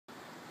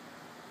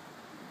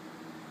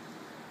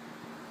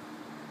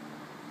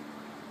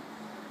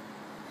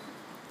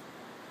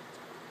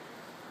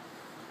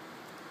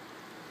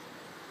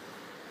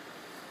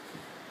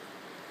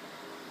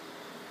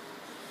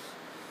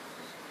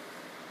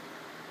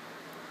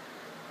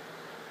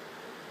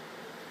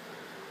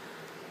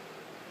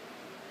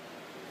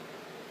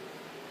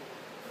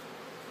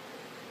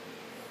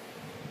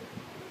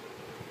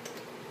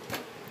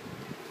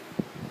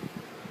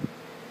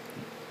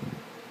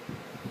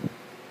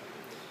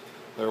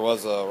There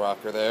was a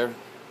rocker there,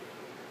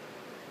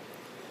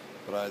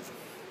 but I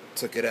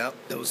took it out.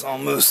 It was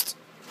almost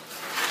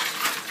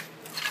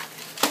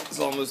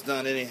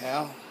done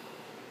anyhow.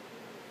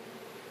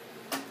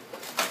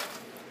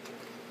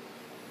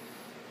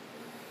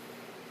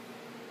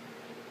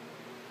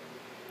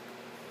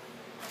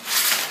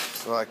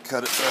 So I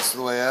cut it the rest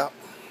of the way out.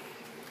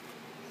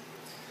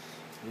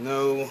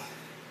 No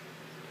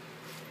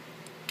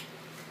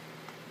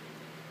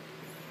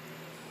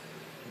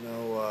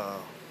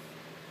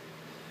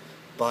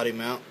body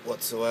mount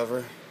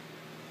whatsoever.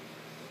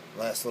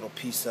 Last little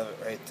piece of it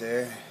right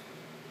there.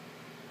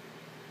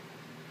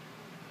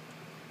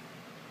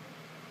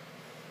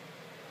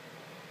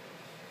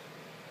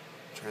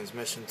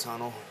 Transmission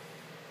tunnel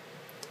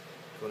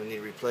going to need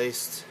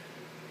replaced.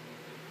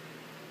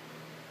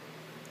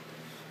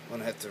 I'm going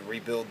to have to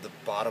rebuild the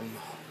bottom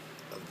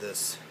of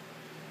this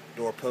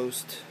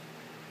doorpost.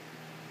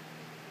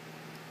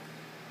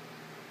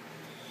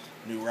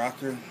 New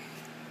rocker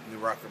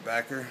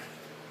backer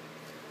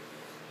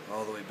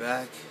all the way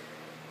back.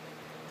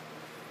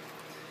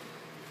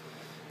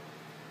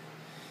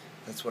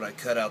 That's what I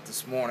cut out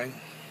this morning.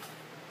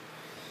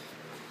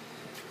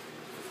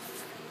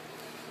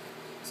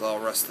 It's all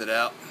rusted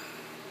out.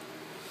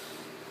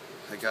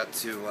 I got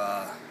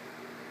to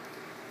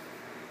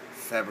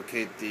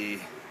fabricate the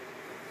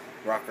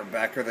rocker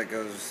backer that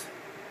goes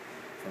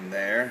from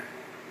there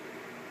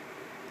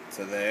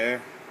to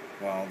there.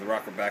 Well, the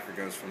rocker backer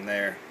goes from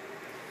there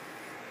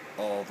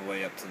all the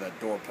way up to that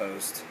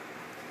doorpost.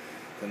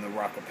 Then the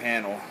rocker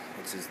panel,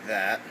 which is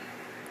that,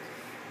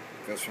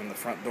 goes from the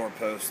front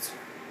doorpost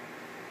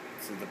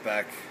to the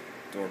back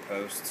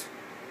doorpost.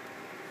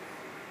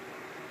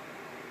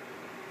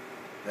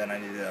 Then I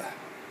need to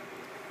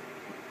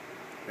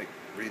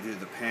redo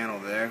the panel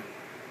there.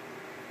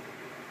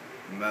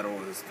 The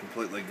metal is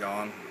completely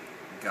gone,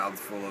 gobbed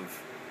full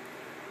of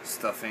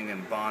stuffing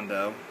and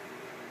Bondo.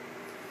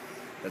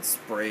 That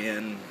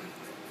spray-in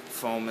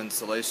foam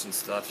insulation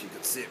stuff, you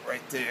can see it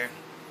right there.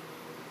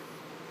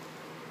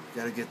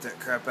 Gotta get that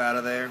crap out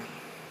of there.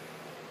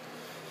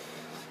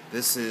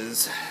 This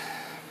is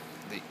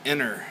the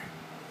inner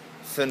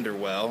fender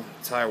well,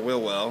 tire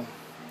wheel well.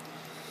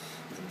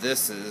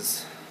 This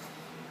is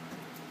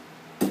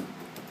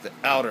the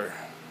outer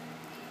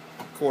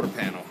quarter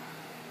panel.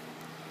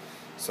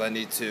 So I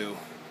need to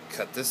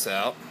cut this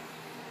out,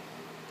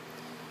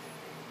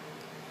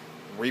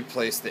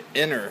 replace the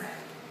inner,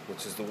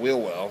 which is the wheel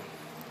well,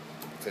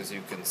 because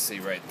you can see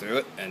right through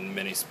it in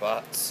many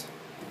spots,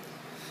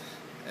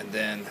 and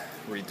then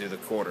redo the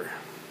quarter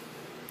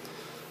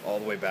all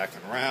the way back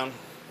and around.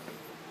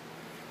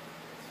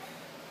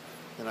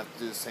 Then I have to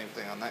do the same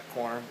thing on that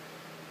corner.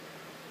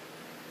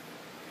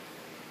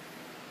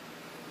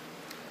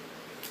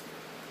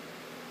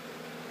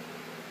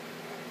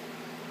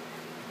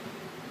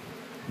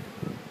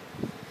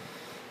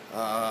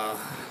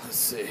 Let's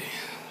see,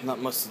 not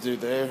much to do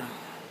there.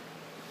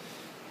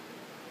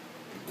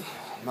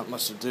 Not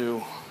much to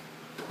do.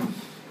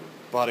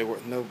 Body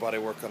work, no body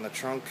work on the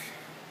trunk.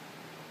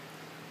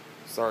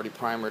 It's already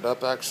primered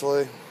up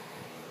actually.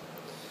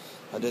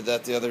 I did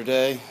that the other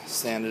day,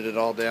 sanded it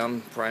all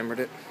down, primered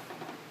it.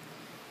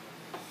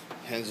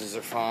 Hinges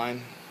are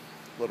fine.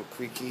 A little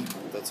creaky,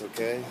 but that's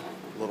okay.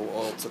 A little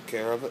oil took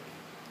care of it.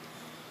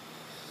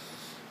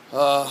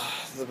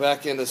 The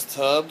back end is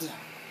tubbed.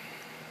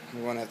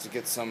 We're going to have to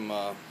get some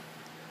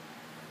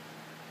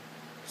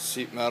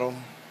sheet metal,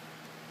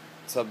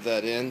 tub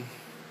that in,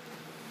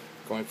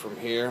 going from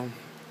here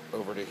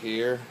over to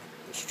here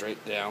and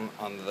straight down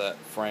onto that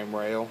frame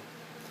rail,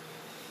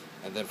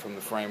 and then from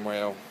the frame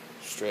rail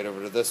straight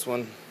over to this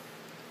one,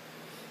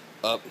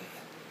 up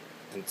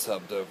and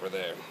tubbed over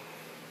there.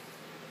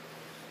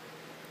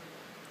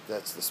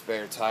 That's the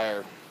spare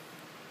tire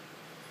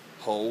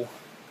hole,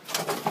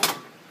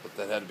 but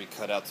that had to be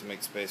cut out to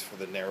make space for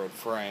the narrowed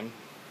frame.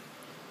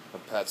 I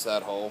patched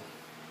that hole.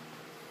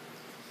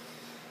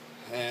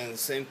 And the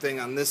same thing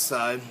on this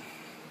side,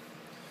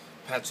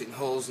 patching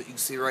holes that you can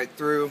see right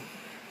through.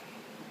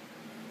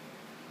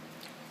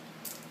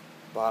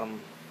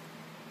 Bottom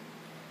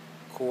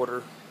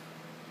quarter,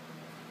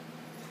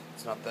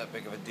 it's not that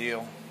big of a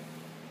deal.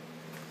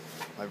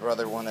 My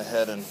brother went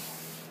ahead and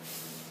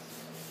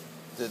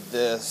did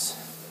this,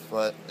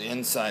 but the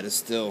inside is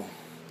still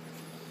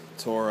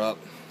tore up,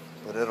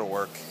 but it'll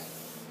work.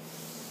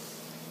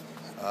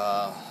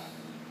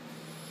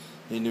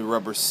 Need new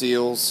rubber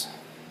seals,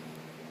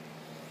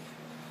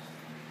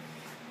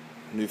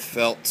 new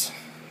felt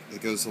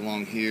that goes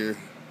along here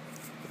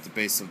at the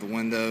base of the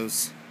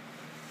windows,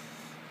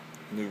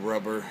 new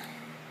rubber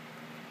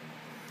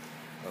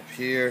up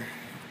here,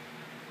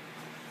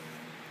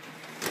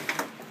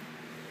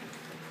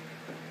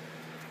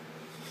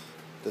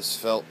 this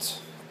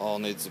felt all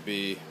needs to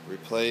be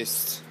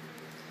replaced.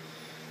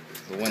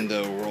 The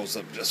window rolls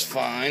up just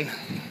fine.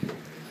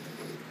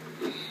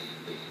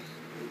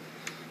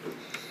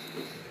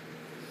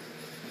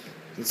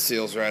 It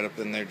seals right up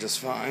in there just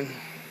fine,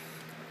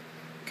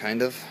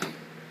 kind of.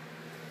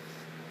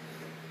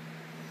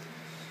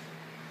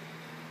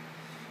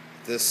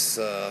 This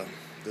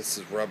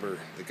is rubber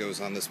that goes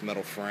on this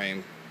metal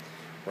frame,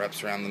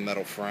 wraps around the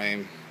metal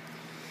frame,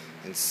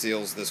 and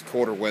seals this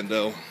quarter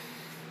window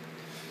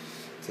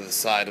to the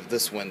side of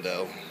this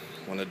window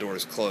when the door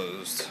is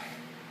closed.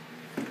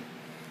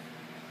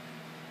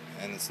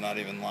 And it's not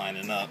even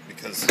lining up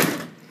because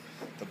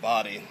the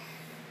body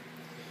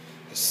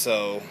is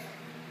so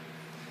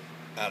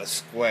out of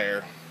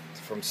square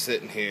from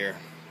sitting here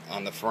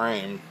on the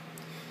frame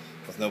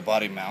with no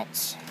body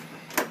mounts.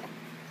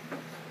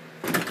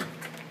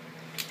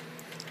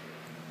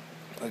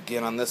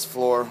 Again, on this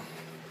floor,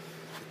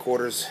 the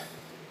quarter's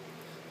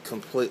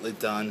completely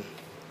done.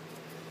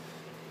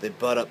 They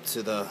butt up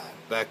to the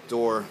back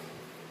door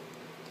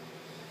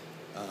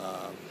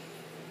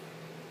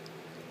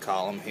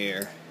column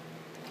here.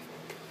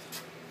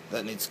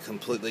 That needs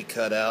completely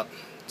cut out,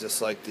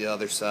 just like the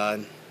other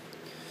side.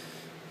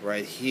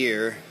 Right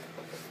here,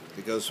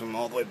 it goes from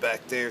all the way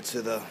back there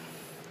to the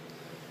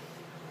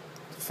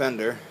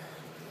fender.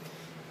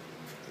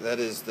 That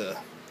is the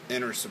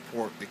inner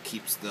support that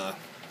keeps the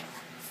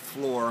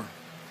floor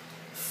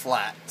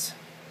flat,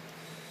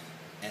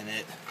 and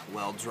it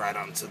welds right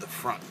onto the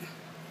front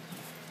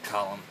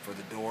column for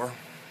the door.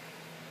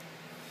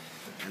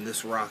 And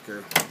this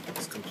rocker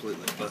is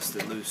completely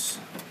busted loose,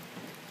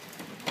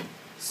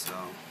 so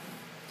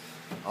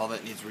all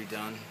that needs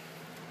redone.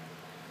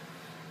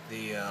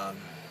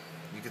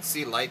 You can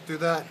see light through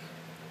that,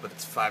 but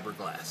it's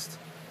fiberglassed.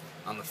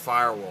 On the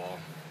firewall,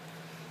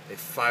 they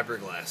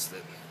fiberglassed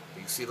it.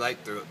 You can see light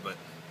through it, but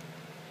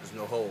there's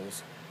no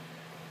holes.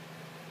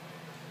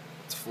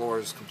 Its floor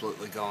is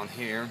completely gone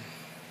here.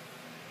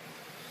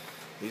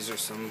 These are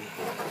some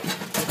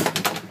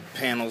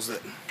panels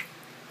that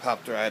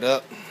popped right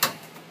up.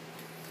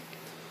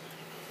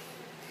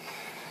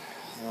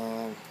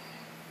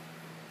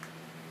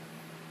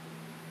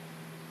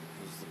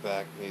 The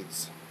back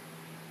needs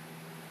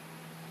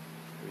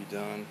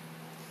redone.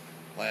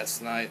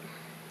 Last night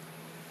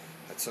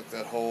I took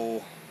that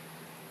whole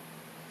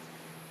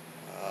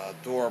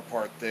door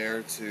apart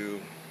there to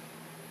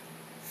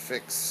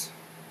fix.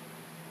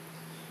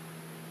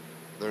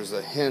 There's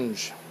a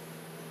hinge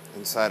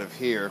inside of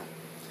here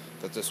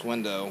that this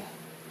window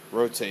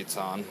rotates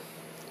on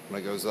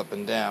when it goes up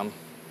and down.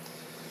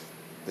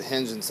 The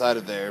hinge inside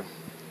of there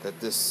that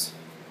this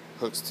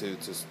hooks to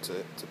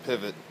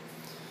pivot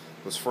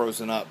was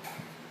frozen up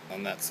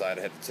on that side.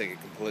 I had to take it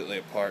completely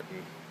apart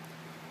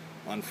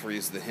and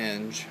unfreeze the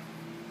hinge.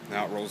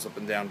 Now it rolls up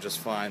and down just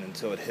fine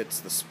until it hits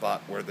the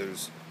spot where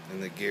there's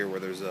in the gear where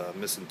there's a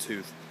missing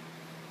tooth.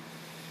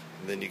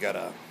 And then you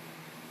gotta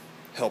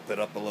help it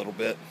up a little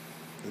bit,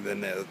 and then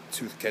the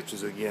tooth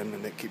catches again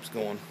and it keeps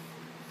going.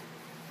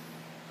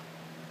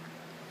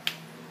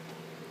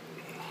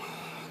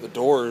 The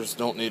doors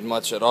don't need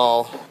much at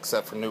all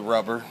except for new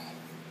rubber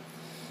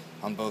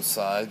on both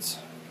sides.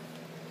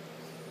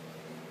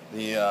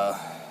 The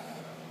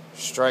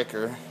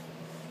striker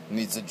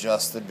needs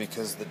adjusted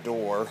because the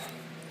door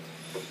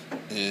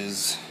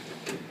is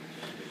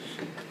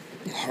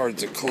hard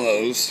to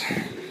close.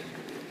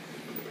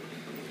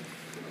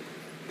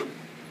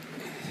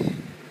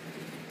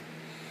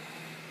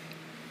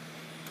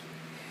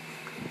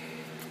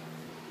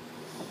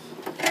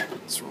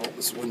 Let's roll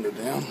this window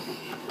down.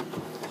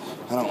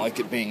 I don't like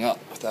it being up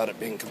without it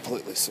being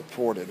completely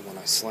supported when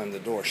I slam the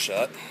door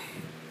shut.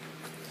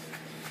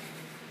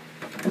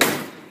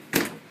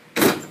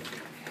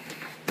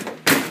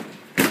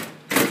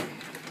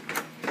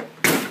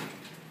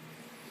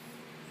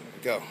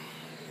 Go.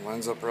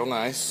 Lines up real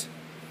nice.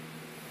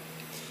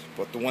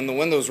 But when the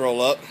windows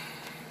roll up,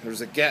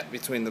 there's a gap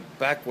between the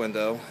back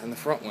window and the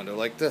front window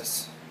like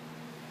this.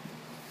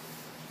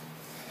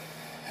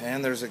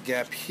 And there's a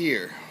gap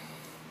here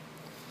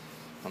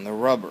on the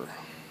rubber.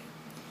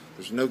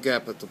 There's no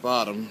gap at the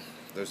bottom.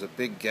 There's a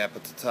big gap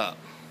at the top.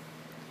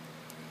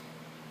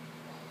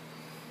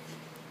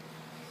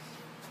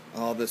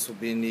 All this will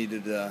be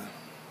needed to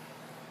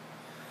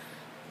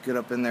get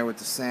up in there with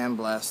the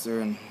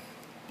sandblaster and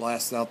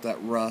blast out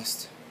that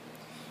rust,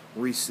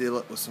 reseal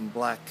it with some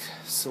black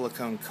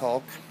silicone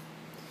caulk.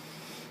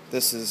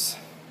 This is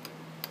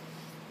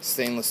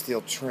stainless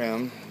steel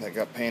trim that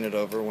got painted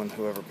over when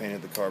whoever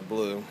painted the car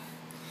blue.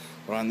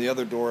 But on the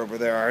other door over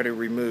there, I already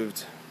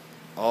removed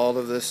all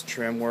of this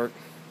trim work,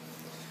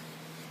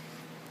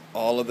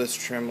 all of this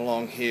trim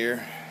along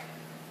here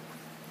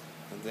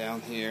and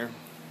down here,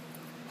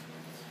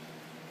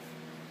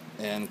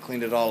 and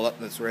cleaned it all up.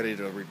 That's ready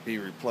to be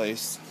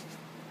replaced.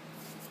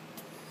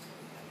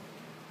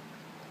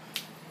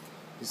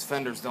 These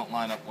fenders don't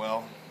line up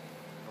well,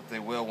 but they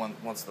will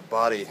once the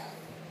body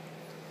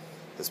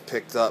is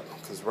picked up,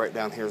 because right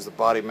down here is the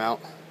body mount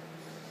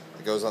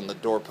that goes on the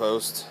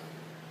doorpost.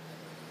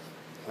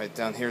 Right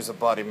down here is a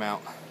body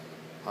mount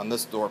on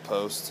this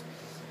doorpost,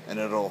 and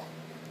it'll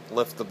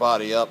lift the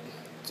body up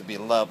to be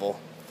level.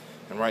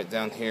 And right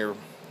down here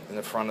in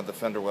the front of the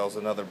fender well is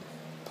another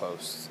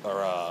post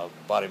or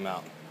body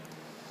mount.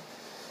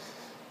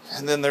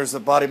 And then there's a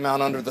body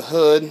mount under the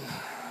hood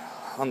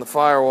on the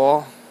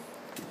firewall.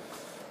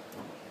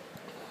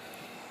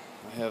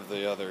 I have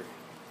the other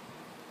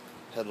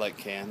headlight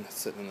can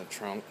sitting in the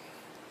trunk.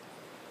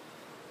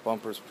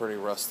 Bumper's pretty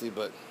rusty,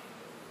 but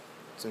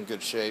it's in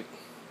good shape.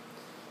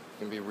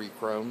 Can be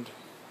re-chromed.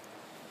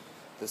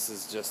 This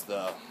is just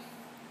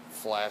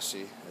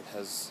flashy. It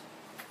has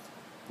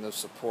no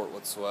support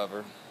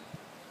whatsoever.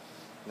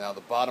 Now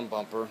the bottom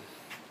bumper,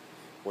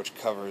 which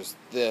covers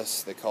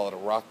this, they call it a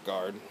rock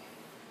guard.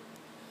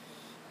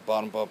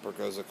 Bottom bumper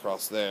goes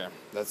across there.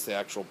 That's the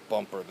actual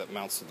bumper that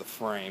mounts to the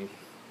frame.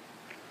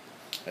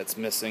 It's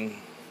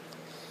missing.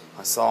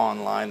 I saw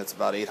online it's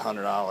about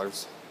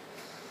 $800.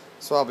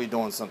 So I'll be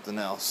doing something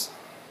else.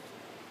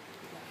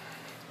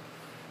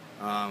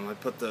 I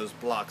put those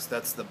blocks,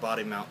 that's the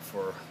body mount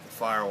for the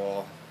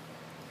firewall.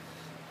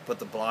 Put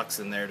the blocks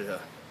in there to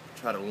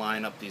try to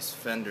line up these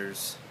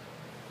fenders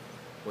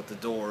with the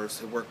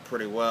doors. It worked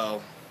pretty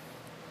well,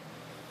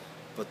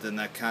 but then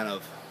that kind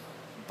of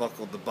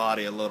buckled the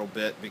body a little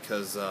bit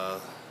because the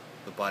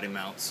body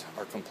mounts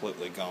are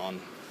completely gone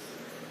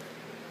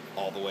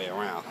all the way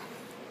around.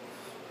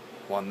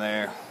 One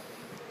there,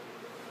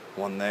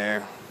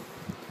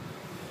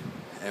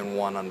 and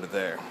one under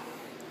there.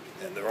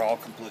 And they're all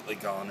completely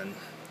gone and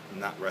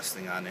not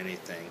resting on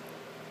anything.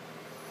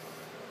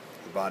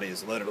 The body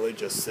is literally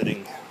just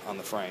sitting on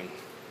the frame.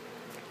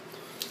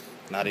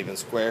 Not even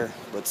square,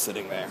 but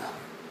sitting there.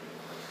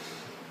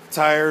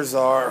 Tires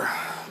are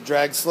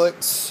drag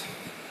slicks.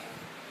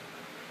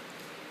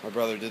 My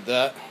brother did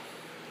that.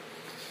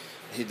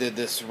 He did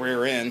this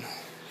rear end.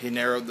 He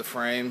narrowed the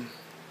frame.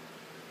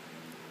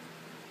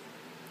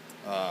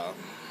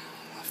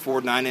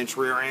 4 9-inch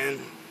rear end.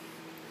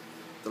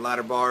 The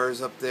ladder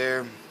bars up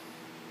there.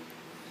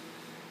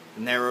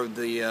 Narrowed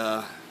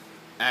the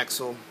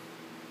axle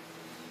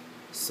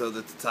so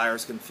that the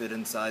tires can fit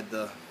inside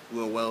the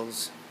wheel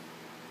wells.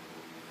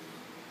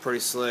 Pretty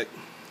slick.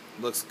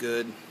 Looks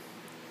good.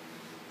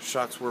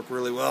 Shocks work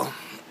really well.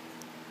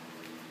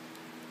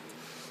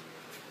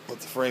 But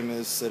the frame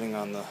is sitting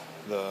on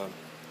the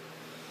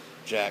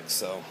jack,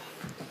 so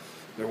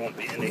there won't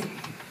be any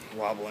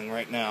wobbling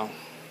right now.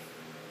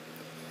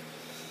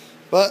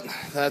 But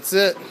that's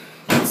it.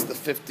 That's the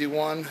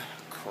 51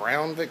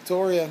 Crown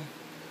Victoria.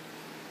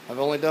 I've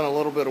only done a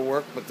little bit of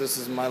work, but this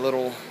is my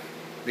little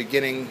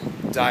beginning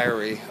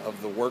diary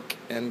of the work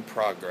in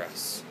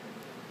progress.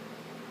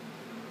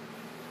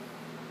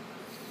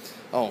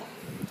 Oh,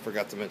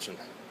 forgot to mention,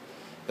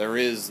 there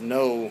is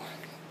no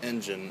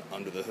engine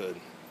under the hood.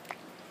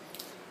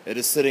 It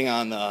is sitting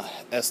on a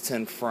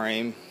S10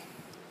 frame,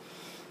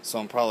 so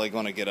I'm probably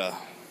going to get a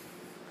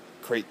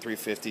Crate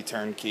 350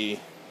 turnkey.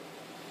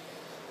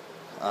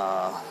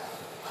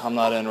 I'm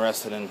not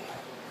interested in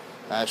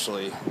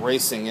actually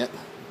racing it,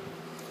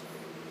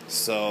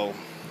 so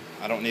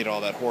I don't need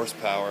all that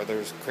horsepower.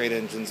 There's Crate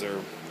engines are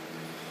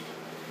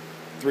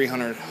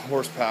 300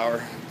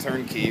 horsepower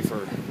turnkey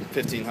for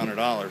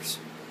 $1,500,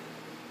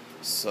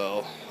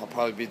 so I'll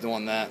probably be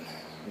doing that.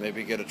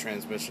 Maybe get a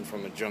transmission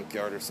from a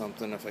junkyard or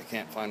something if I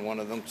can't find one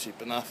of them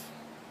cheap enough.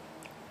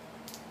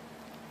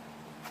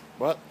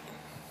 But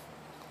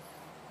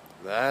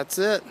that's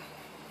it.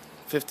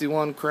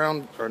 51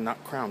 Crown, or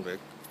not Crown Vic,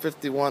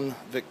 51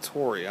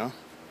 Victoria,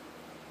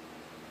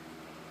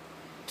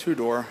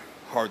 2-door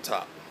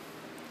hardtop.